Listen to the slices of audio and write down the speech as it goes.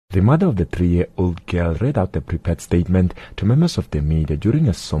The mother of the 3-year-old girl read out the prepared statement to members of the media during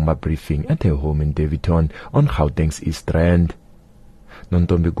a somber briefing at her home in Davidton on Gauteng's East Rand.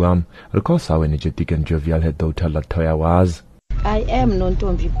 Nontombi Gwam recalls how energetic and jovial her daughter Latoya was. I am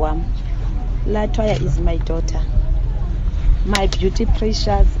Nontombi Gwam. Latoya is my daughter, my beauty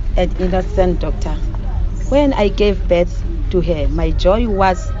precious and innocent daughter. When I gave birth to her, my joy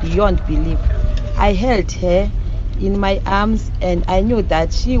was beyond belief. I held her in my arms and I knew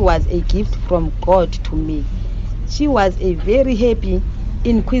that she was a gift from God to me. She was a very happy,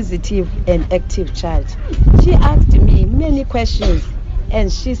 inquisitive and active child. She asked me many questions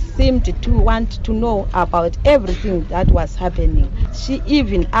and she seemed to want to know about everything that was happening. She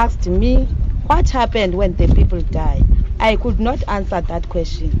even asked me what happened when the people died. I could not answer that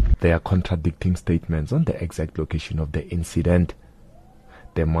question. There are contradicting statements on the exact location of the incident.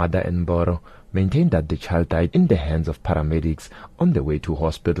 The mother, Mboro, maintained that the child died in the hands of paramedics on the way to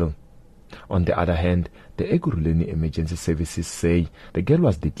hospital. On the other hand, the Ekurhuleni emergency services say the girl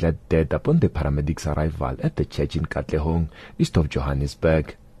was declared dead upon the paramedics' arrival at the church in Katlehong, east of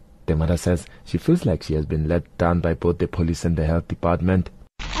Johannesburg. The mother says she feels like she has been let down by both the police and the health department.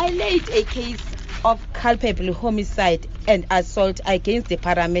 I laid a case of culpable homicide and assault against the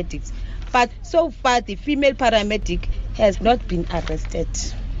paramedics, but so far the female paramedic has not been arrested.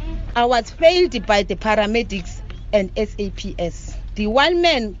 I was failed by the paramedics and SAPS. The one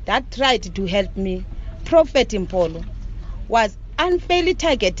man that tried to help me, Pastor Mboro, was unfairly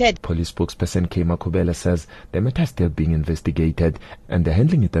targeted. Police spokesperson Kema Kubela says the matter is still being investigated and they're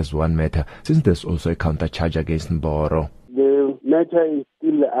handling it as one matter since there's also a counter charge against Mboro. The matter is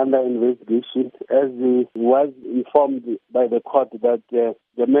still under investigation, as was informed by the court that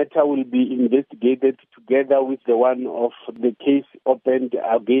the matter will be investigated together with the one of the case opened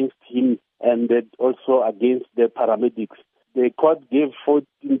against him and also against the paramedics. The court gave 14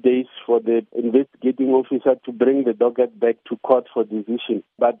 days for the investigating officer to bring the docket back to court for decision.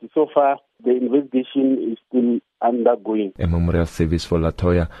 But so far, the investigation is still undergoing. A memorial service for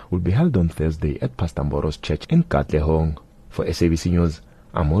Latoya will be held on Thursday at Pastor Mboro's church in Katlehong. For SABC News,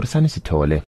 I'm Horisani Sithole.